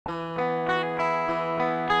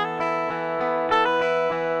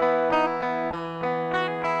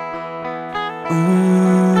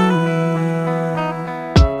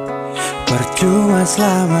Semua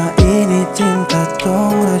selama ini cinta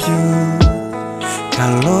tong rajut.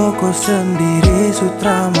 Kalau kau sendiri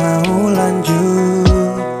sutra mau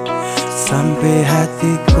lanjut, sampai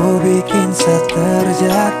hatiku bikin saya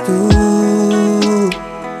terjatuh.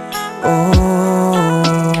 Oh,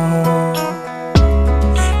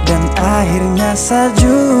 dan akhirnya saya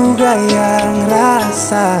juga yang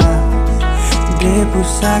rasa debu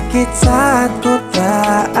sakit saat kau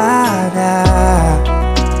tak ada.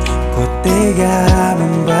 Kau tega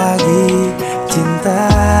membagi cinta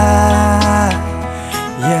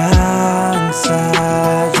yang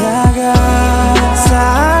saya jaga.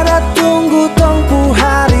 Saya tunggu tongpu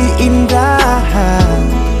hari indah,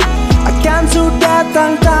 akan sudah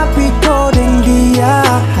datang tapi kau deng dia.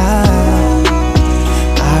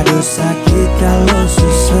 Aduh sakit kalau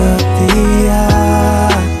setia.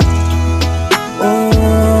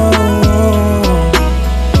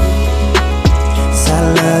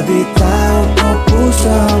 Lebih tahu kau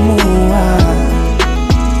semua,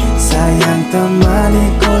 sayang temani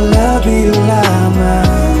kau lebih lama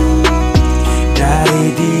dari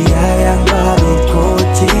dia yang baru kau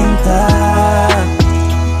cinta.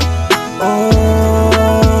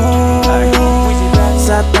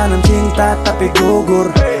 Saat tanam cinta tapi gugur,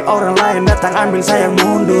 orang lain datang ambil sayang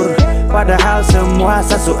mundur. Padahal semua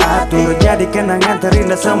sasu atur, jadi kenangan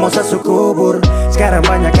terindah semua sasu kubur. Sekarang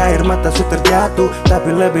banyak air mata su terjatuh,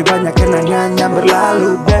 tapi lebih banyak kenangan yang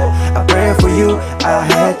berlalu. Babe, I pray for you, I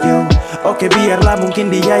hate you. Oke biarlah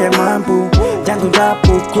mungkin dia yang mampu. Jantung tak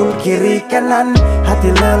pukul kiri kanan,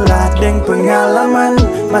 hati lelah deng pengalaman.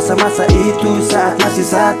 Masa-masa itu saat masih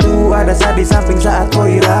satu, ada saya di samping saat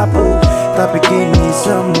kau rapuh. Tapi kini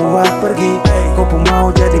semua pergi, kau pun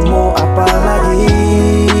mau jadi mau apa lagi.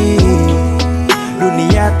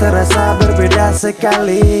 Dunia terasa berbeda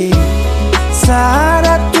sekali.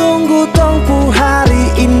 Saya tunggu tongpu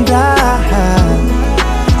hari indah,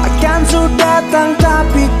 akan sudah datang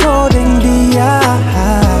tapi kau deng dia.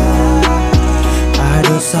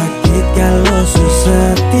 Aduh sakit kalau su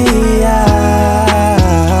setia.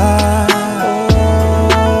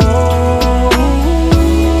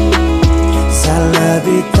 Saya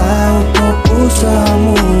lebih tahu kau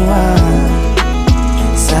semua,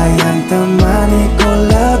 sayang temani kau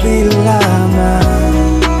lebih lama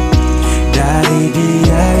dari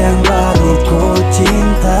dia yang baru kau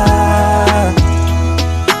cinta.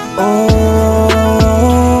 Oh,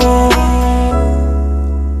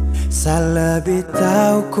 saya lebih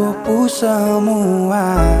tahu kau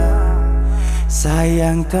semua,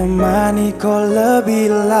 sayang temani kau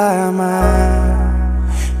lebih lama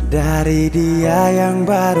dari dia yang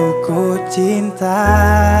baru kau cinta.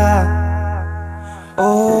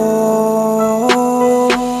 Oh,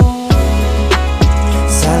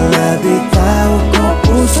 saya lebih tahu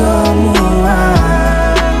kau semua,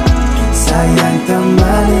 sayang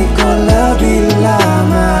temani kau lebih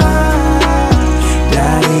lama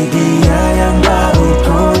dari dia yang baru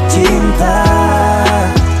kau cinta.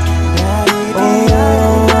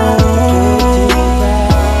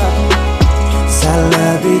 Saya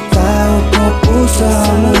lebih tahu kau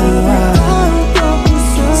semua,